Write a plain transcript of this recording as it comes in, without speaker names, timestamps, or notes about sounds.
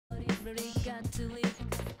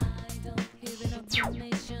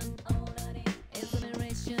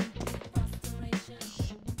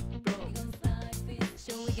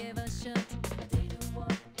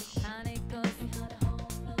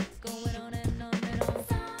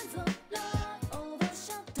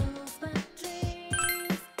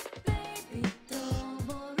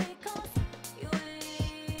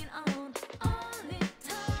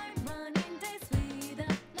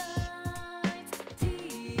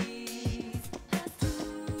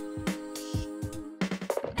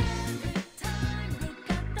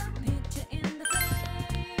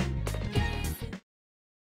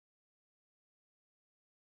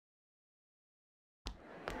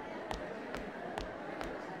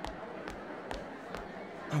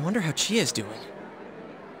I wonder how Chia's doing.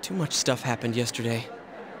 Too much stuff happened yesterday.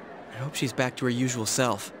 I hope she's back to her usual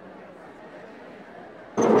self.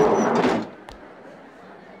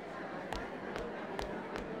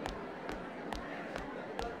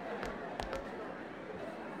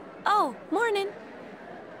 Oh, morning.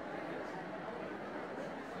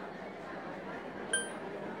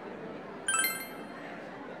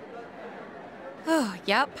 Oh,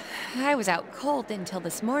 yep. I was out cold until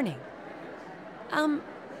this morning.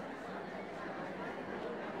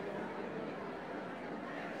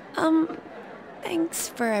 Thanks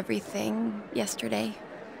for everything yesterday.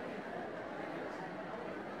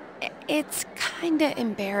 It's kinda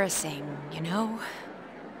embarrassing, you know?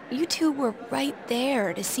 You two were right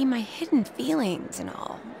there to see my hidden feelings and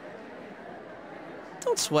all.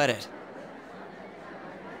 Don't sweat it.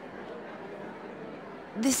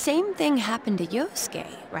 The same thing happened to Yosuke,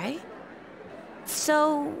 right?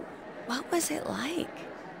 So, what was it like?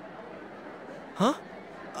 Huh?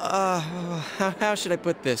 How should I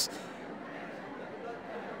put this?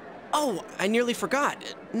 Oh, I nearly forgot.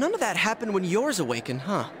 None of that happened when yours awakened,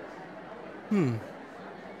 huh? Could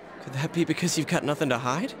that be because you've got nothing to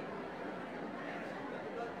hide?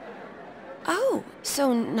 Oh,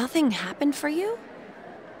 so nothing happened for you?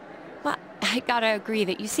 Well, I gotta agree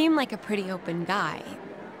that you seem like a pretty open guy.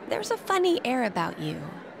 There's a funny air about you.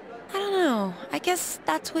 I don't know, I guess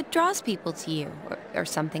that's what draws people to you, or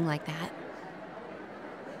something like that.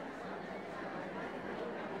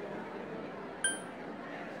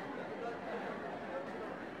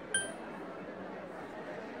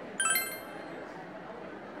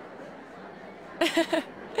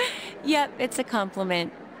 Yep, it's a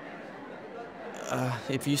compliment.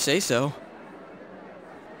 If you say so.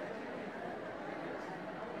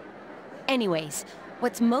 Anyways,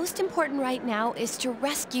 what's most important right now is to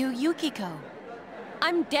rescue Yukiko.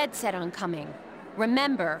 I'm dead set on coming.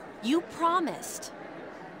 Remember, you promised.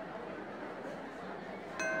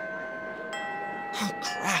 Oh,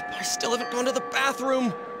 crap. I still haven't gone to the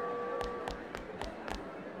bathroom.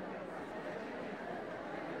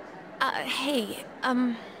 Hey,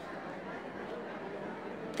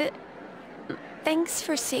 thanks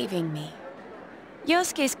for saving me.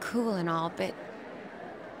 Yosuke's cool and all, but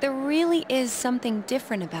there really is something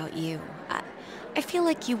different about you. I feel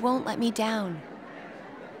like you won't let me down.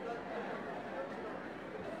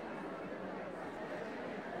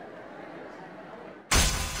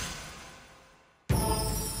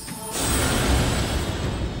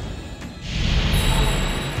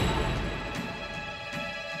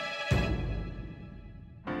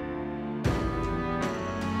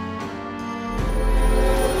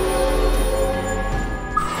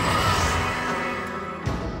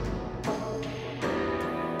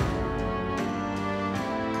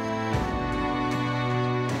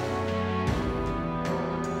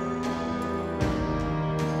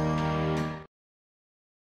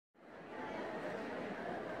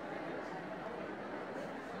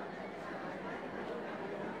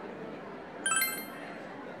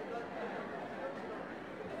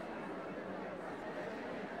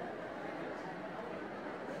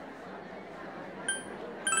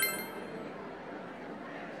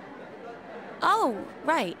 Oh,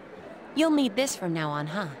 right. You'll need this from now on,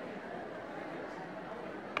 huh?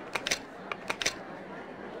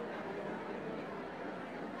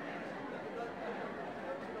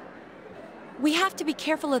 We have to be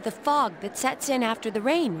careful of the fog that sets in after the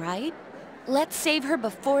rain, right? Let's save her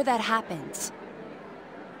before that happens.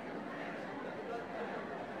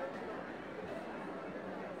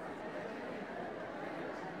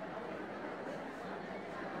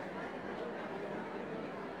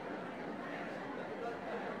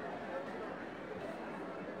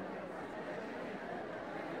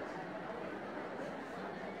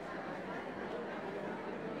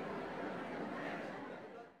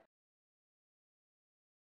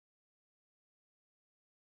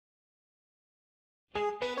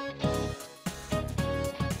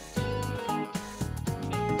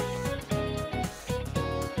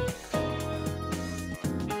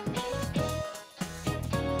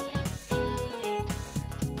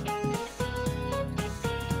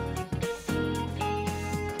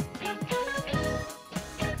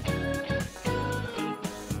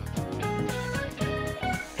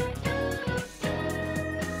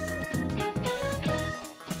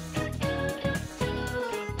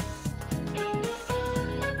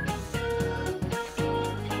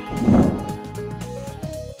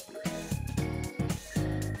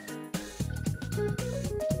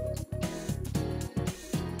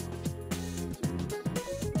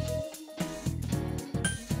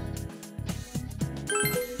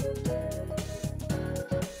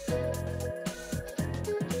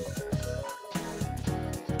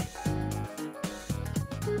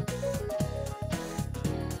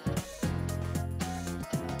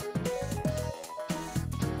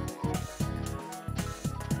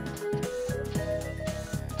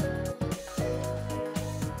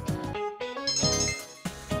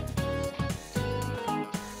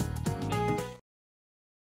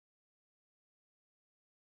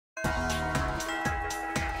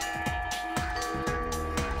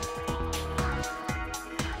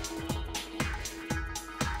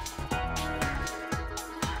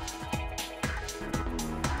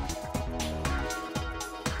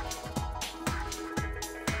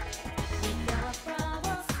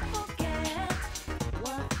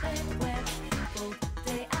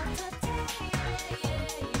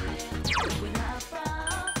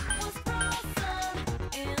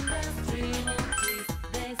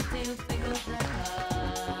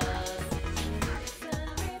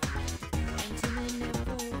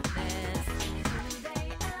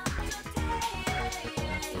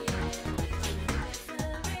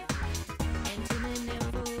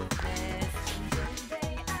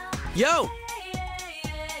 Yo!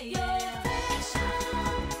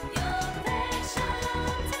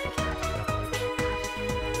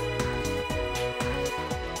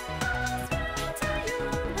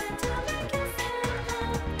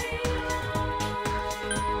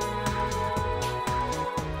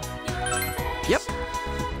 Yep.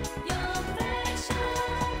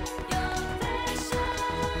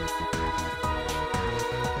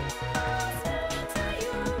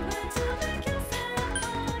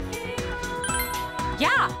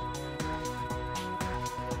 Yeah!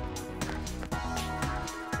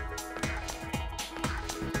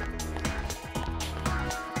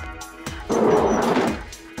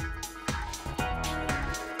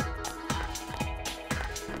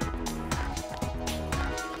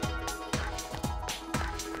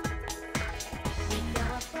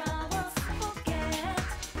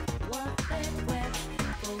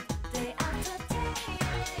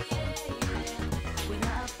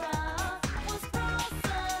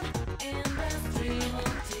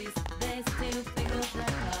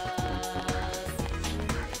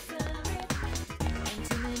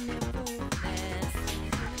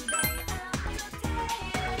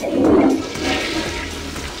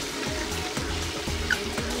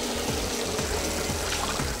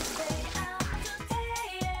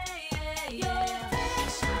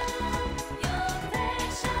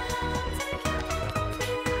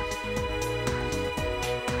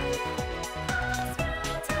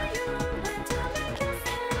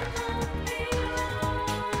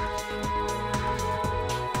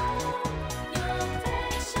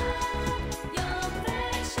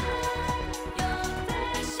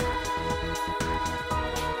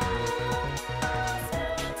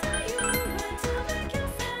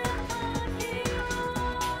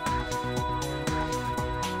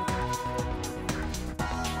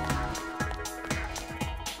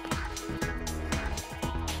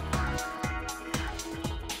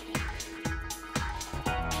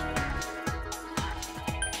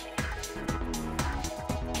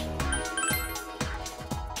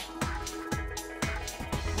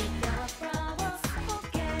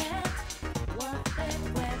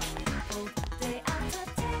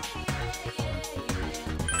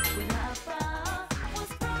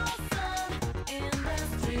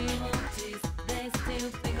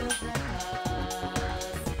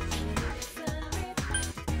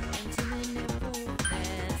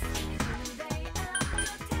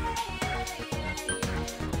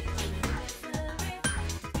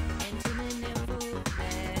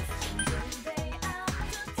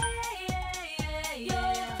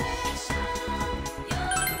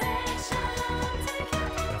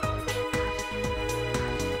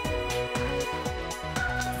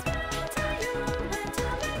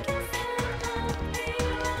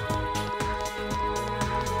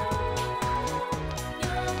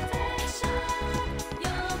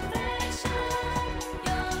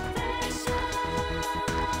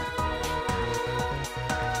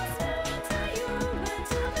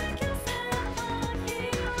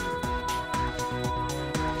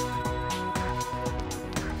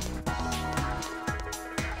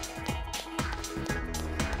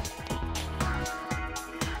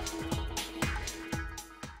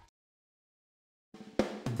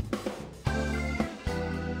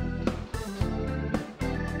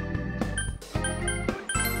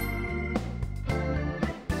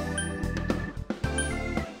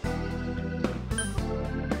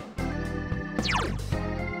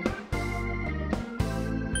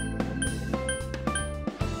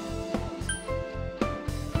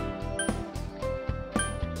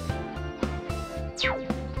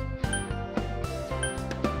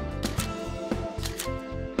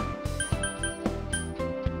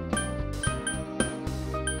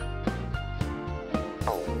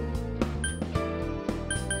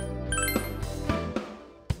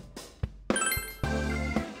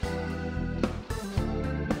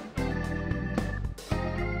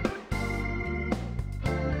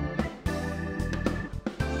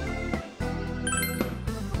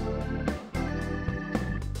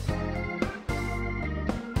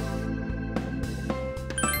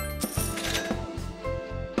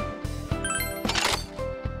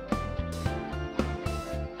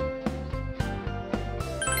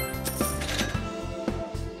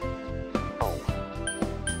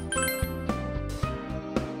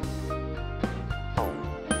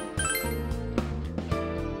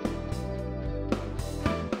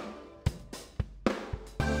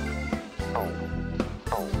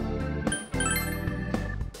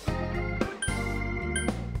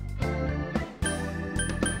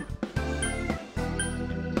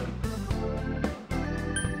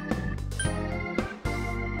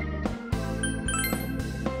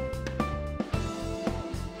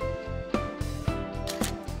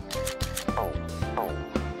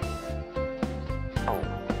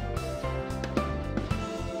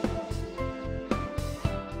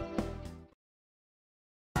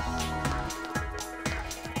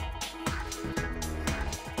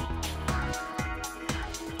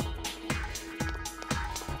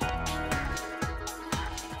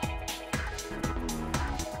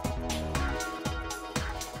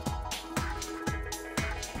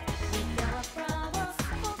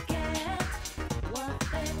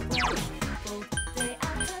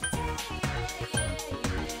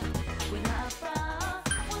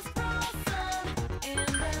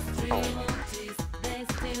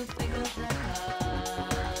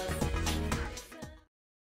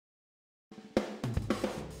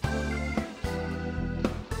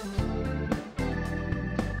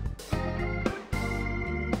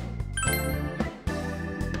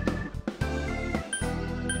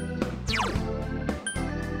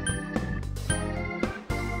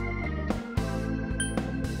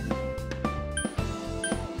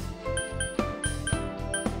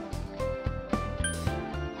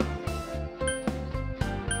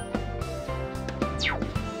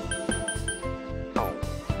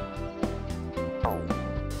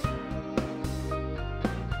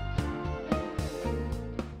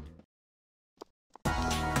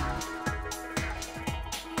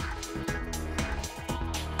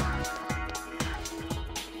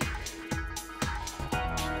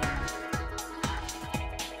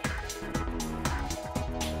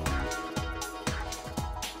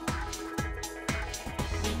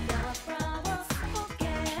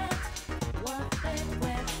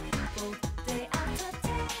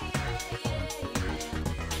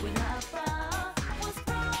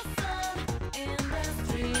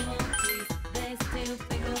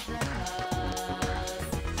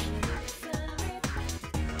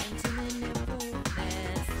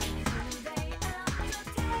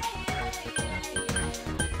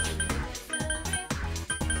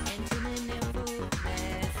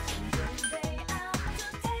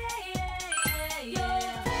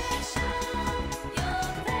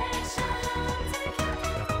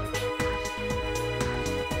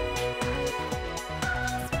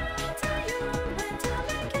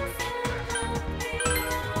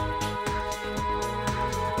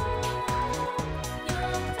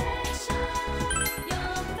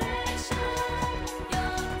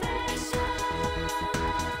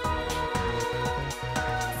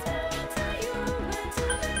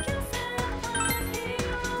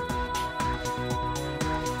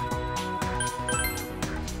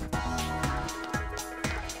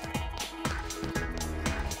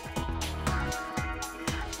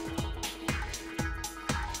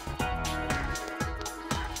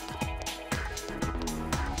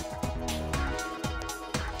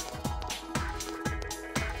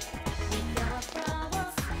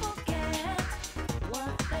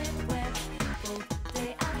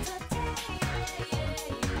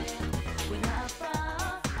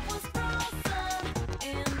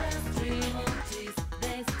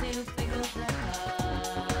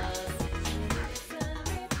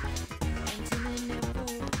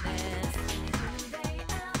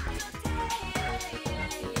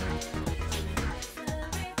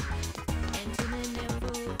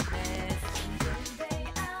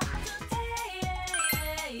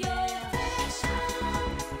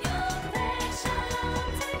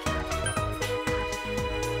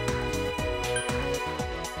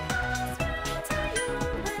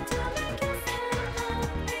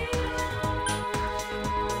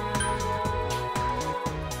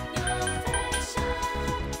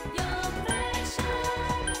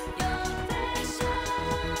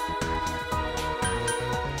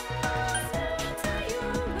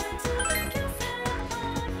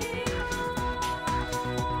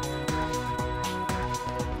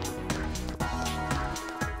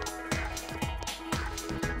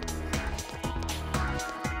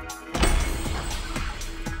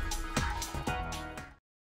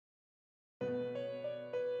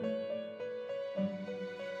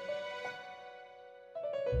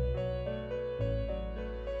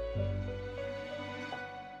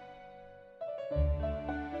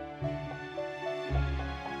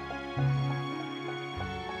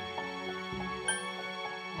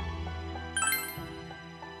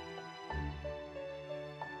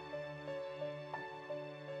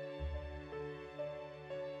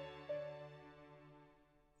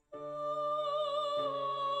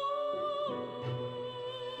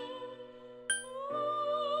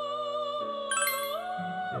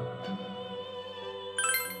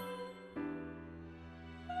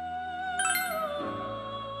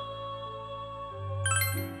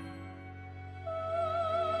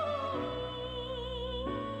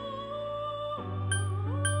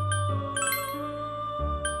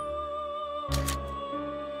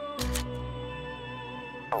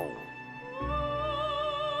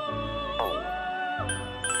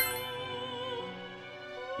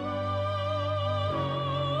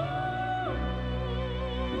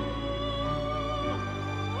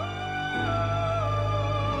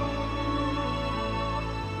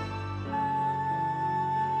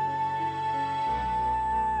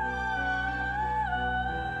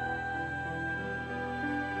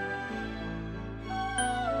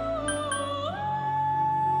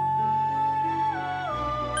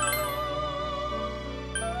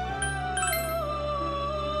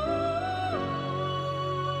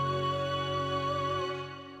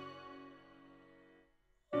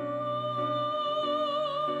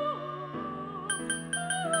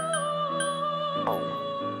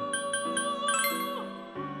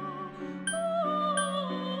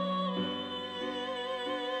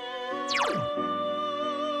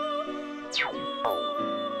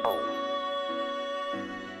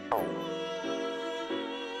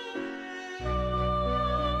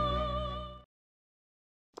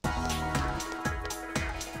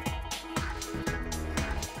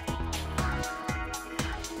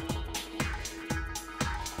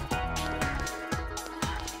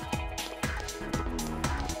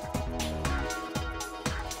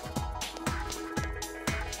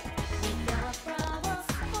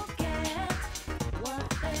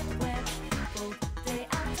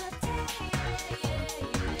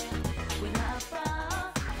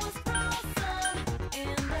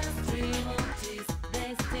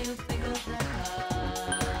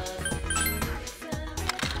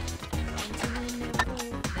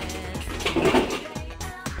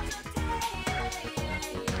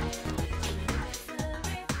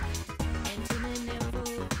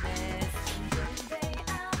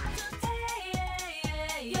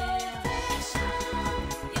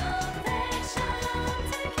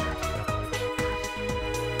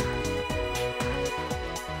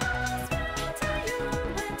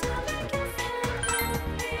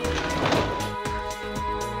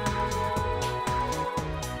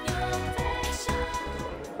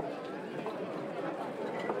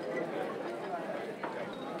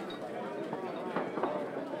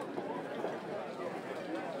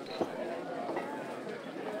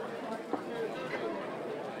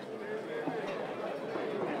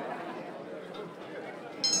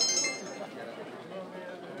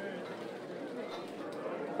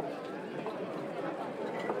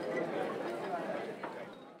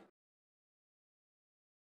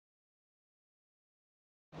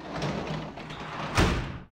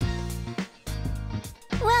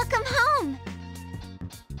 Welcome home!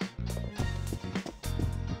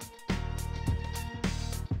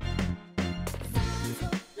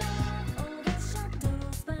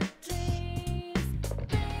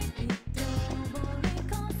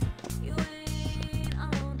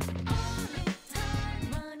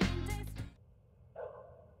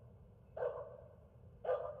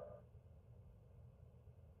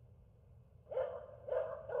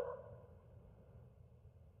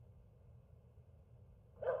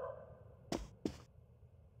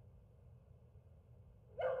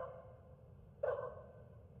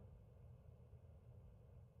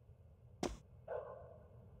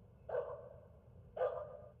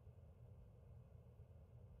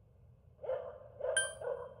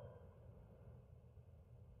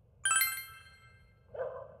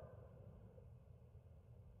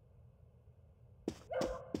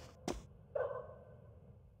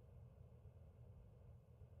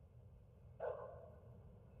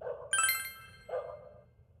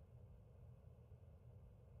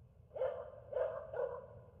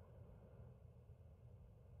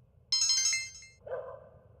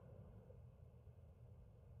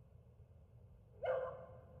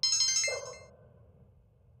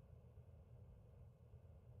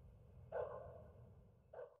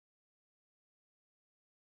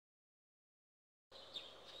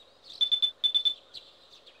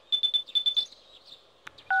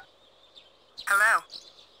 Hello.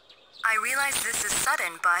 I realize this is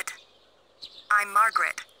sudden, but I'm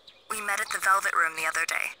Margaret. We met at the Velvet Room the other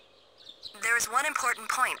day. There is one important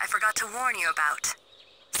point I forgot to warn you about,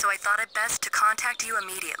 so I thought it best to contact you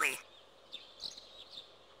immediately.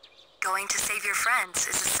 Going to save your friends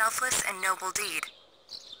is a selfless and noble deed.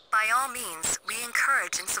 By all means, we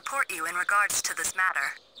encourage and support you in regards to this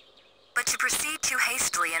matter. But to proceed too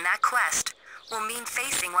hastily in that quest will mean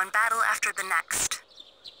facing one battle after the next.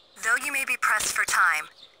 Though you may be pressed for time,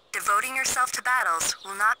 devoting yourself to battles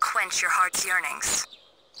will not quench your heart's yearnings.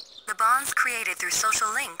 The bonds created through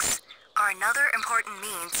social links are another important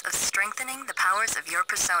means of strengthening the powers of your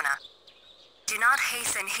persona. Do not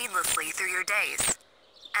hasten heedlessly through your days,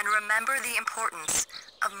 and remember the importance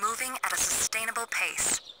of moving at a sustainable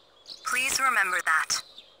pace. Please remember that.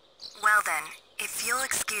 Well then, if you'll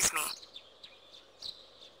excuse me,